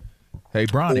congrats. Hey,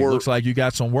 Bronny, looks like you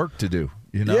got some work to do.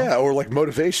 Yeah, or like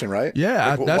motivation, right?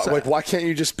 Yeah, like why can't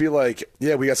you just be like,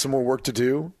 yeah, we got some more work to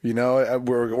do.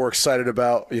 We're excited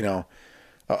about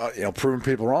proving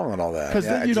people wrong and all that. Because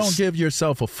then you don't give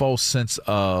yourself a false sense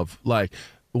of, like,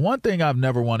 one thing I've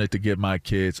never wanted to give my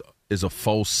kids is a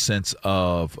false sense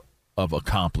of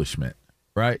accomplishment,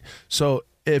 right? So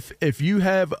if you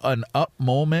have an up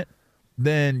moment,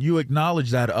 then you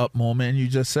acknowledge that up moment and you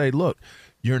just say, look,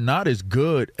 you're not as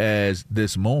good as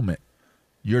this moment,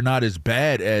 You're not as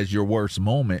bad as your worst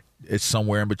moment. It's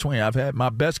somewhere in between. I've had my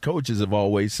best coaches have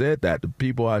always said that. The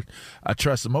people I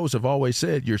trust the most have always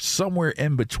said you're somewhere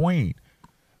in between.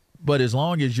 But as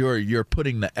long as you're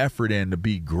putting the effort in to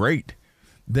be great,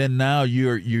 then now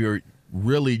you're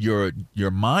really your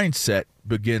mindset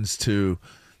begins to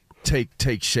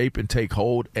take shape and take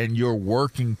hold, and you're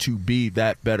working to be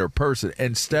that better person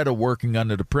instead of working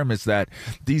under the premise that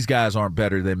these guys aren't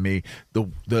better than me.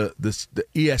 The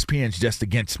ESPN's just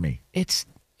against me. It's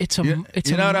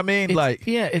you know what I mean?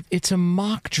 It's a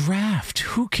mock draft.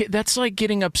 That's like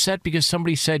getting upset because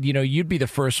somebody said, you'd be the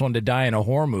first one to die in a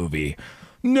horror movie.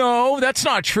 No, that's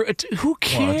not true. Who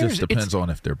cares? Well, it just depends on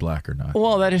if they're black or not.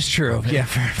 Well, that is true. Yeah,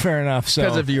 fair enough.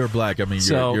 Because if you're black, I mean,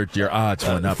 your odds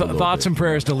went up a little thoughts bit. and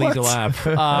prayers to Lee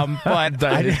DeLab.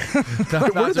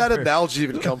 But where did that analogy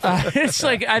even come from? It's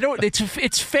like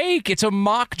it's fake. It's a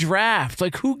mock draft.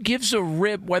 Like, who gives a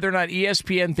rip whether or not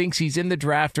ESPN thinks he's in the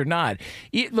draft or not?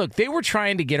 Look, they were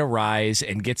trying to get a rise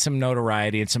and get some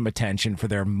notoriety and some attention for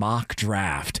their mock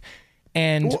draft.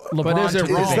 And LeBron, but is it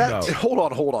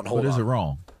wrong? Hold on. But is it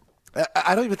wrong?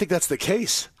 I don't even think that's the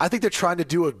case. I think they're trying to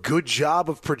do a good job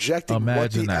of projecting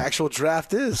what the actual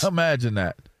draft is. Imagine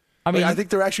that. I mean, I think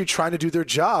they're actually trying to do their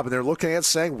job, and they're looking at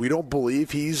saying, we don't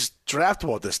believe he's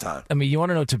draftable at this time. I mean, you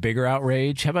want to know what's a bigger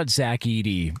outrage? How about Zach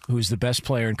Edey, who's the best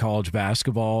player in college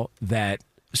basketball, that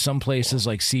some places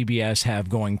like CBS have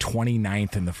going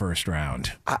 29th in the first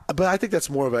round? But I think that's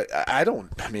more of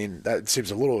that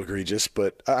seems a little egregious,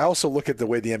 but I also look at the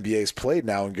way the NBA is played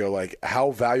now and go, like,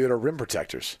 how valued are rim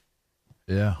protectors?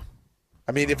 Yeah.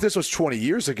 I mean, if this was 20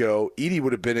 years ago, Edey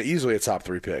would have been easily a top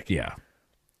 3 pick. Yeah.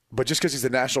 But just because he's the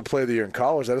National Player of the Year in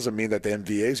college, that doesn't mean that the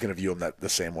NBA is going to view him the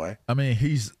same way. I mean,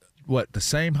 he's, the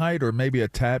same height or maybe a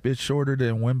tad bit shorter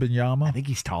than Wembanyama? I think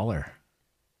he's taller.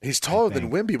 He's taller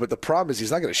than Wemby, but the problem is he's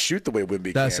not going to shoot the way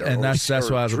Wemby can. And that's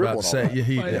what I was about to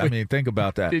say. Think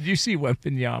about that. Did you see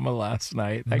Wembanyama last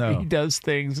night? No. He does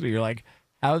things where you're like,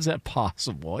 how is that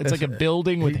possible? It's like a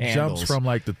building with handles. He jumps from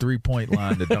like the 3-point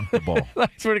line to dunk the ball. I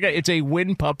swear to God, it's a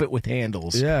wind puppet with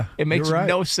handles. Yeah. It makes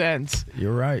no sense.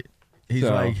 You're right. He's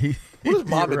what does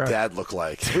mom and dad look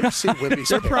like? We've seen Wemby's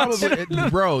They're probably,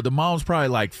 bro, the mom's probably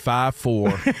like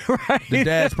 5'4". Right. The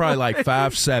dad's probably like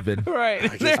 5'7".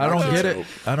 Right. I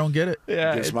don't get it.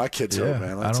 Yeah. Gives my kids hope,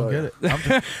 man. I don't get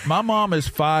it. My mom is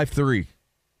 5'3".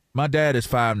 My dad is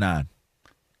 5'9".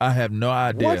 I have no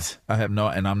idea. What?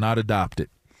 And I'm not adopted.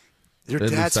 Your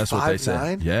dad's 5'9"? What they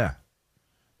said. Yeah.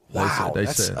 Wow,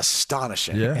 that's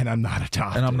astonishing. Yeah. And I'm not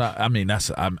adopted. And I'm not. I mean,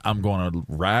 I'm going to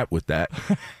ride with that.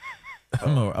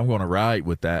 I'm going to ride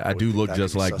with that. I do look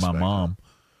just like my mom.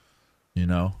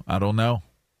 I don't know.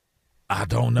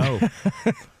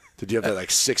 Did you have that like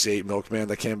 6'8" milkman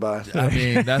that came by? I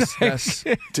mean, that's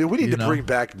dude. We need to bring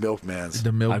back milkmans.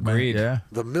 The milkman, agreed. Yeah.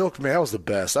 The milkman, that was the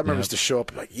best. I remember used to show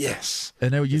up like, yes.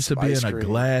 And they used to be in a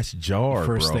glass jar,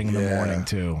 first thing in the morning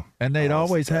too. And they'd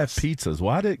always have pizzas.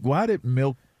 Why did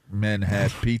milkmen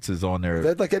have pizzas on there? They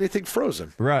had like anything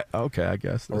frozen. Right. Okay, I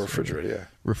guess. Or refrigerated, yeah.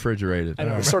 Refrigerated.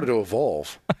 It started to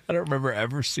evolve. I don't remember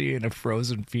ever seeing a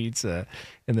frozen pizza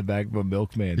in the back of a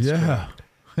milkman's Yeah. truck.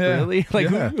 Really? Like,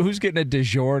 who's getting a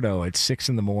DiGiorno at 6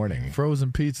 in the morning?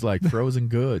 Frozen pizza, like frozen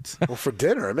goods. Well, for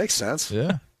dinner, it makes sense.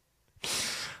 Yeah.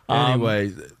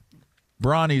 Anyway,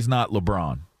 Bronny's not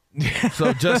LeBron.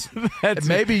 So just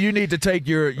maybe you need to take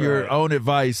your own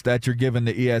advice that you're giving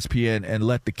to ESPN and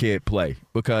let the kid play,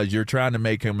 because you're trying to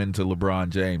make him into LeBron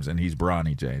James and he's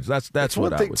Bronny James. That's it's what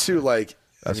one I thing would too. say. Like,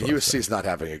 That's USC's not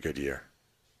having a good year.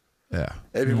 Yeah.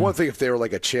 I mean, one thing if they were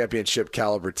like a championship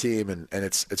caliber team, and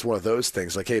it's one of those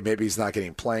things like, hey, maybe he's not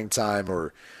getting playing time,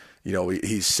 or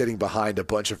he's sitting behind a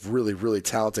bunch of really, really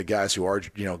talented guys who are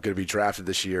going to be drafted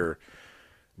this year.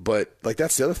 But like,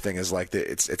 that's the other thing is like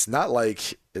it's not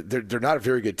like they're not a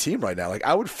very good team right now. Like,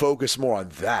 I would focus more on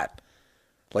that.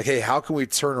 Like, hey, how can we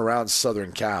turn around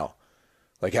Southern Cal?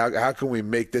 Like, how can we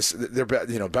make this? They're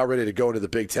about ready to go into the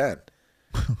Big Ten.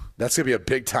 That's going to be a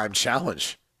big time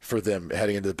challenge for them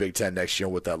heading into the Big Ten next year.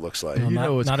 What that looks like.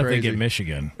 Well, what's not crazy? if they get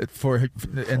Michigan.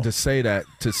 To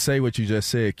say what you just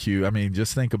said, Q. I mean,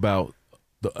 just think about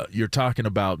you're talking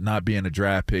about not being a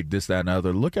draft pick, this, that, and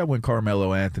other. Look at when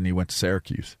Carmelo Anthony went to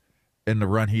Syracuse and the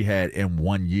run he had in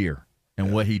 1 year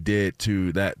and what he did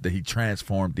to that he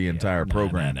transformed the entire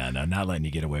program. No, not letting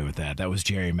you get away with that. That was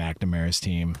Jerry McNamara's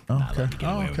team. Not letting you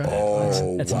get away with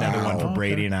that. That's another one for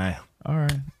Brady and I. All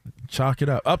right. Chalk it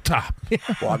up top.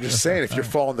 Well, I'm just saying, if you're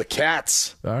following the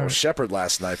Cats, Shepard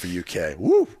last night for UK.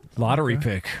 Woo! Lottery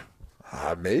pick.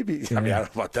 Maybe. I mean, I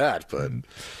don't know about that, but I'm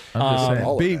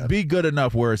just saying, be good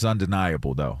enough where it's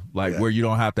undeniable, though. Like where you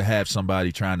don't have to have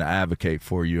somebody trying to advocate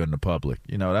for you in the public.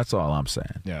 That's all I'm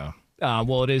saying. Yeah.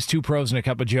 Well, it is Two Pros and a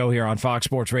Cup of Joe here on Fox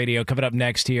Sports Radio. Coming up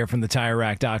next here from the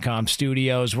TireRack.com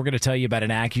studios, we're going to tell you about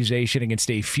an accusation against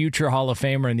a future Hall of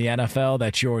Famer in the NFL.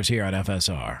 That's yours here on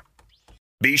FSR.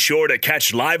 Be sure to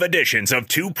catch live editions of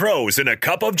Two Pros and a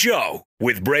Cup of Joe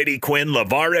with Brady Quinn,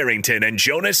 LaVar Arrington, and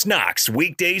Jonas Knox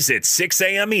weekdays at 6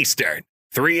 a.m. Eastern,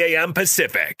 3 a.m.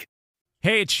 Pacific.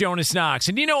 Hey, it's Jonas Knox,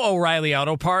 and O'Reilly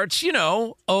Auto Parts,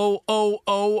 O'Reilly,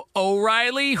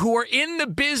 who are in the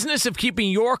business of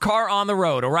keeping your car on the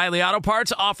road. O'Reilly Auto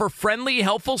Parts offer friendly,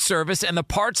 helpful service and the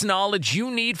parts knowledge you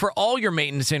need for all your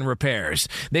maintenance and repairs.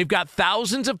 They've got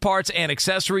thousands of parts and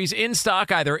accessories in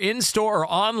stock, either in-store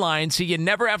or online, so you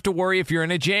never have to worry if you're in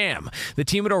a jam. The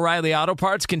team at O'Reilly Auto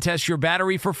Parts can test your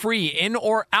battery for free in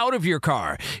or out of your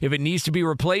car. If it needs to be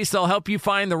replaced, they'll help you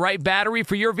find the right battery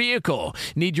for your vehicle.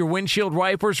 Need your windshield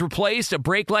wipers replaced, a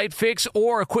brake light fix,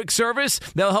 or a quick service?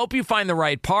 They'll help you find the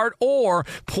right part or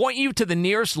point you to the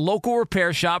nearest local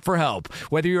repair shop for help.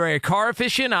 Whether you're a car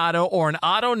aficionado or an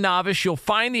auto novice, you'll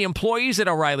find the employees at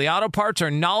O'Reilly Auto Parts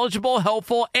are knowledgeable,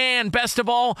 helpful, and best of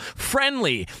all,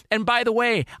 friendly. And by the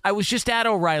way, I was just at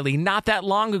O'Reilly not that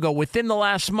long ago, within the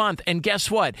last month, and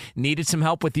guess what? Needed some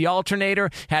help with the alternator,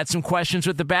 had some questions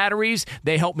with the batteries.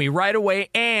 They helped me right away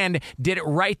and did it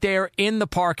right there in the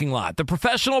parking lot. The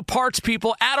professional parts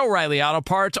people at O'Reilly Auto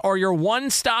Parts are your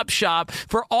one-stop shop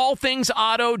for all things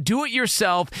auto,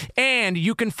 do-it-yourself, and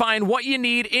you can find what you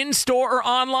need in-store or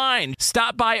online.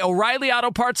 Stop by O'Reilly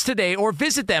Auto Parts today or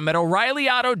visit them at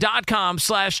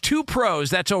O'ReillyAuto.com/2pros.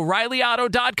 That's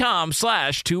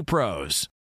O'ReillyAuto.com/2pros.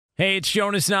 Hey, it's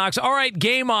Jonas Knox. All right,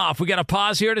 game off. We got to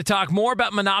pause here to talk more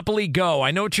about Monopoly Go. I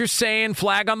know what you're saying,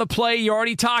 flag on the play. You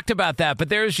already talked about that, but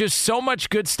there's just so much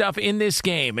good stuff in this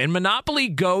game. In Monopoly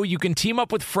Go, you can team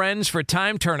up with friends for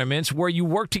time tournaments where you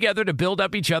work together to build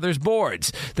up each other's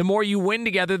boards. The more you win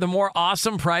together, the more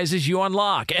awesome prizes you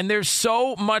unlock. And there's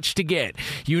so much to get.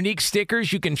 Unique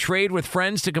stickers you can trade with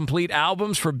friends to complete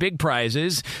albums for big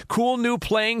prizes. Cool new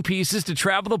playing pieces to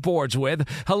travel the boards with.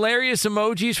 Hilarious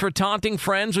emojis for taunting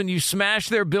friends when you smash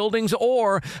their buildings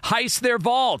or heist their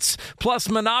vaults. Plus,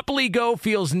 Monopoly Go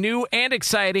feels new and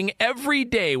exciting every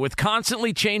day with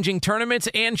constantly changing tournaments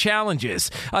and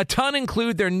challenges. A ton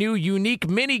include their new unique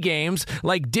mini games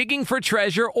like digging for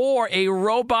treasure or a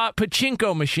robot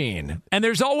pachinko machine. And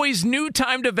there's always new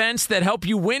timed events that help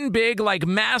you win big, like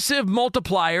massive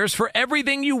multipliers for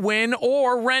everything you win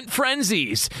or rent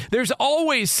frenzies. There's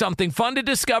always something fun to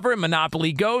discover in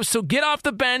Monopoly Go, so get off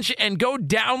the bench and go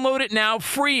download it now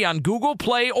free on Google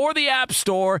Play or the App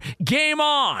Store. Game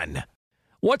on!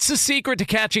 What's the secret to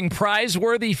catching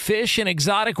prize-worthy fish in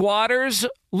exotic waters?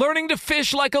 Learning to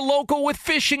fish like a local with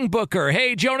Fishing Booker.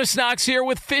 Hey, Jonas Knox here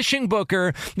with Fishing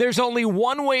Booker. There's only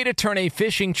one way to turn a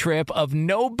fishing trip of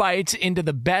no bites into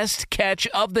the best catch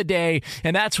of the day,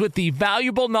 and that's with the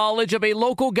valuable knowledge of a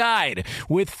local guide.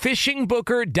 With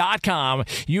FishingBooker.com,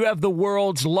 you have the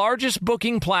world's largest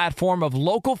booking platform of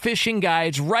local fishing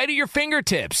guides right at your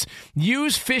fingertips.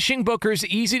 Use Fishing Booker's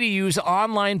easy-to-use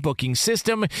online booking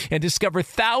system and discover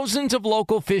thousands of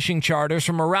local fishing charters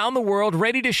from around the world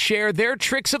ready to share their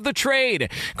tricks of the trade.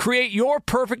 Create your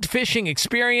perfect fishing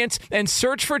experience and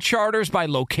search for charters by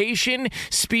location,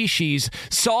 species,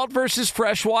 salt versus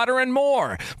freshwater, and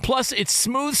more. Plus, it's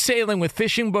smooth sailing with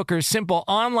Fishing Booker's simple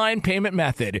online payment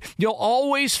method. You'll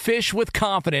always fish with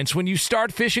confidence when you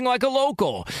start fishing like a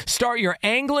local. Start your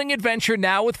angling adventure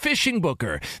now with Fishing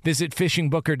Booker. Visit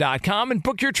FishingBooker.com and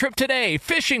book your trip today.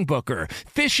 Fishing Booker.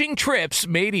 Fishing trips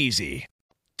made easy.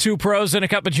 Two Pros and a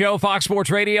Cup of Joe, Fox Sports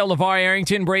Radio. LaVar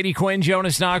Arrington, Brady Quinn,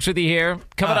 Jonas Knox with you here.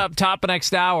 Coming up top of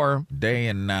next hour. Day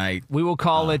and night. We will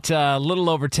call it a little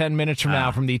over 10 minutes from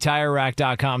now from the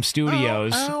TireRack.com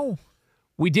studios.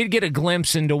 We did get a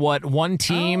glimpse into what one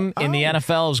team in the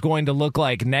NFL is going to look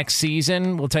like next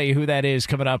season. We'll tell you who that is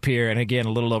coming up here. And again,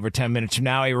 a little over 10 minutes from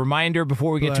now. A reminder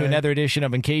before we get to another edition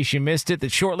of In Case You Missed It,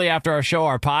 that shortly after our show,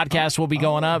 our podcast will be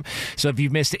going up. So if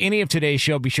you've missed any of today's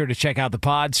show, be sure to check out the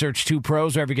pod. Search Two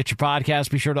Pros wherever you get your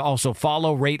podcast. Be sure to also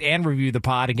follow, rate, and review the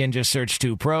pod. Again, just search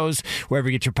Two Pros. Wherever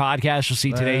you get your podcast, you'll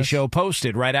see today's show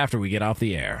posted right after we get off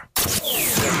the air.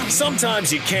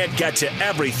 Sometimes you can't get to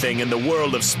everything in the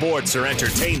world of sports or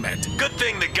entertainment. Good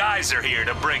thing the guys are here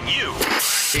to bring you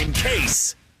In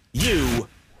Case You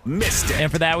Missed It.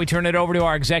 And for that, we turn it over to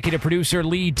our executive producer,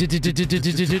 Lee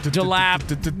Delap.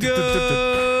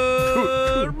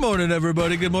 Good morning,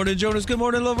 everybody. Good morning, Jonas. Good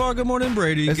morning, LaVar. Good morning,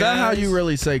 Brady. Is that how you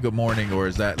really say good morning, or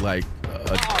is that like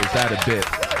is that a bit?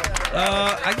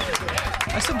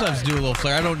 I sometimes do a little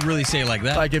flair. I don't really say it like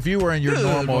that. Like if you were in your Good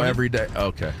normal morning. everyday.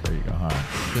 Okay, there you go. All right.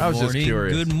 Good I was morning. just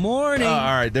curious. Good morning.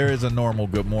 All right, there is a normal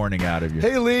good morning out of you.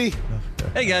 Hey, Lee.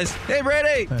 Hey, guys. Hey,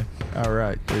 Brady. Hey, all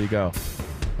right, there you go.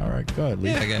 All right, good.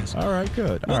 Lee. Yeah, guys. All right,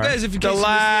 good. Well, all guys, right. if you The missed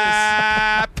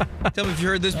lap. this, tell me if you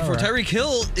heard this before. All right. Tyreek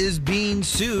Hill is being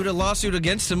sued, a lawsuit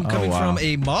against him coming wow. from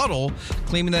a model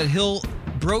claiming that Hill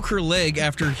broke her leg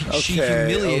after she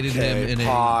humiliated him in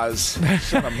Pause.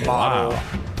 She's not a model. Wow.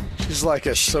 She's like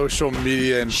a social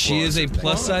media influencer. She is a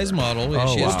plus-size model.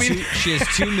 Oh, she, wow. she has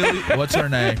 2 million. What's her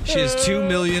name? She has 2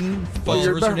 million Well,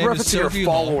 you're followers. Her name is referencing her Sophie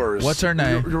Hall. followers. What's her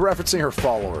name? You're referencing her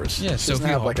followers. Yeah, she doesn't Sophie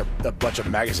have Hall. like a bunch of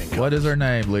magazine covers. What is her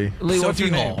name, Lee? Lee, what's Sophie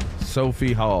her Hall. name?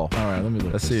 Sophie Hall. All right, let me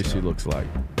look. Let's see if she looks like.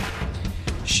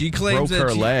 She claims Broke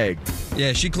her leg.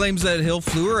 Yeah, she claims that Hill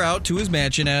flew her out to his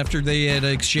mansion after they had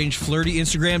exchanged flirty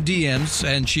Instagram DMs,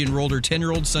 and she enrolled her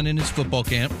 10-year-old son in his football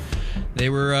camp. They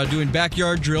were doing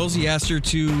backyard drills. He asked her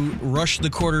to rush the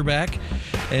quarterback,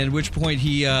 at which point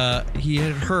he had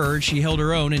her. She held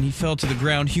her own, and he fell to the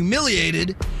ground,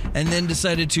 humiliated, and then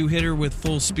decided to hit her with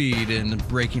full speed and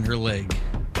breaking her leg.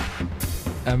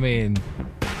 I mean,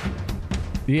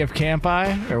 do you have camp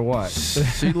eye or what?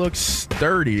 She looks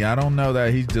sturdy. I don't know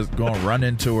that he's just going to run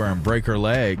into her and break her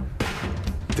leg.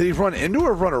 Did he run into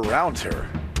her or run around her?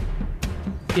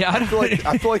 Yeah, I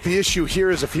feel like the issue here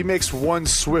is if he makes one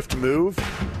swift move,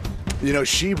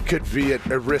 she could be at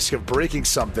a risk of breaking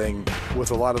something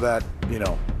with a lot of that,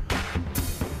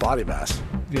 body mass.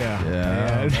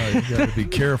 Yeah. You got to be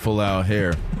careful out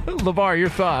here. LaVar, your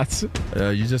thoughts?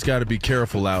 You just got to be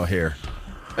careful out here.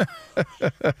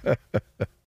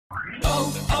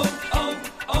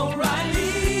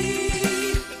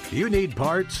 O'Reilly. You need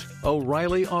parts?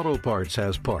 O'Reilly Auto Parts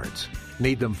has parts.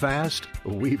 Need them fast?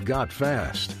 We've got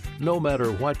fast. No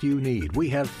matter what you need, we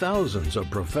have thousands of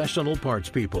professional parts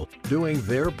people doing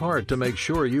their part to make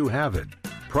sure you have it.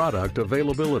 Product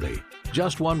availability.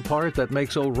 Just one part that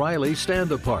makes O'Reilly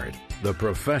stand apart. The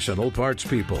professional parts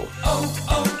people.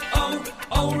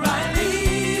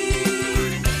 O'Reilly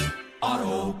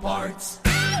Auto Parts.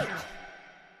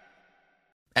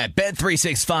 At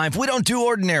Bet365, we don't do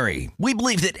ordinary. We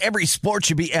believe that every sport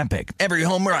should be epic. Every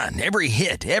home run, every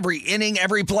hit, every inning,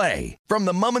 every play. From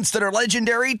the moments that are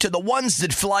legendary to the ones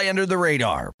that fly under the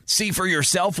radar. See for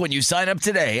yourself when you sign up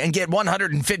today and get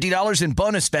 $150 in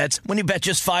bonus bets when you bet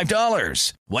just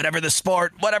 $5. Whatever the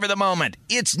sport, whatever the moment,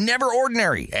 it's never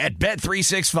ordinary at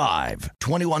Bet365.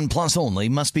 21 plus only.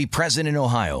 Must be present in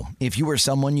Ohio. If you or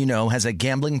someone you know has a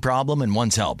gambling problem and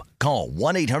wants help, call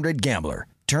 1-800-GAMBLER.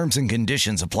 Terms and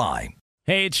conditions apply.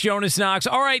 Hey, it's Jonas Knox.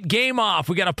 All right, game off.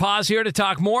 We got to pause here to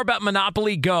talk more about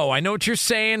Monopoly Go. I know what you're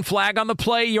saying, flag on the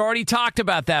play. You already talked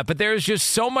about that, but there's just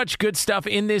so much good stuff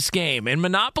in this game. In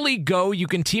Monopoly Go, you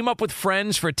can team up with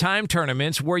friends for time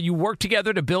tournaments where you work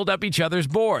together to build up each other's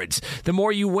boards. The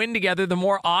more you win together, the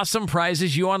more awesome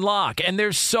prizes you unlock. And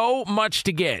there's so much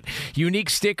to get.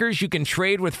 Unique stickers you can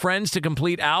trade with friends to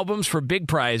complete albums for big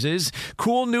prizes.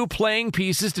 Cool new playing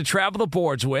pieces to travel the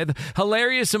boards with.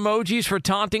 Hilarious emojis for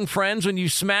taunting friends when you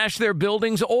smash their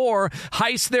buildings or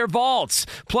heist their vaults.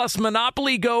 Plus,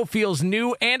 Monopoly Go feels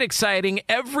new and exciting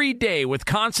every day with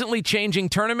constantly changing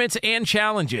tournaments and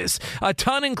challenges. A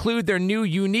ton include their new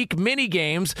unique mini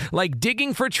games like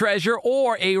digging for treasure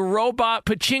or a robot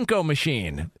pachinko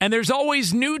machine. And there's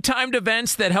always new timed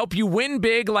events that help you win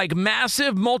big, like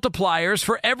massive multipliers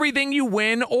for everything you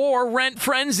win or rent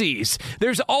frenzies.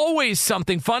 There's always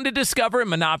something fun to discover in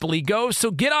Monopoly Go,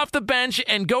 so get off the bench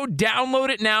and go download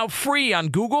it now free on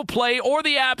Google Play or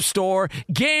the App Store.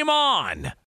 Game on!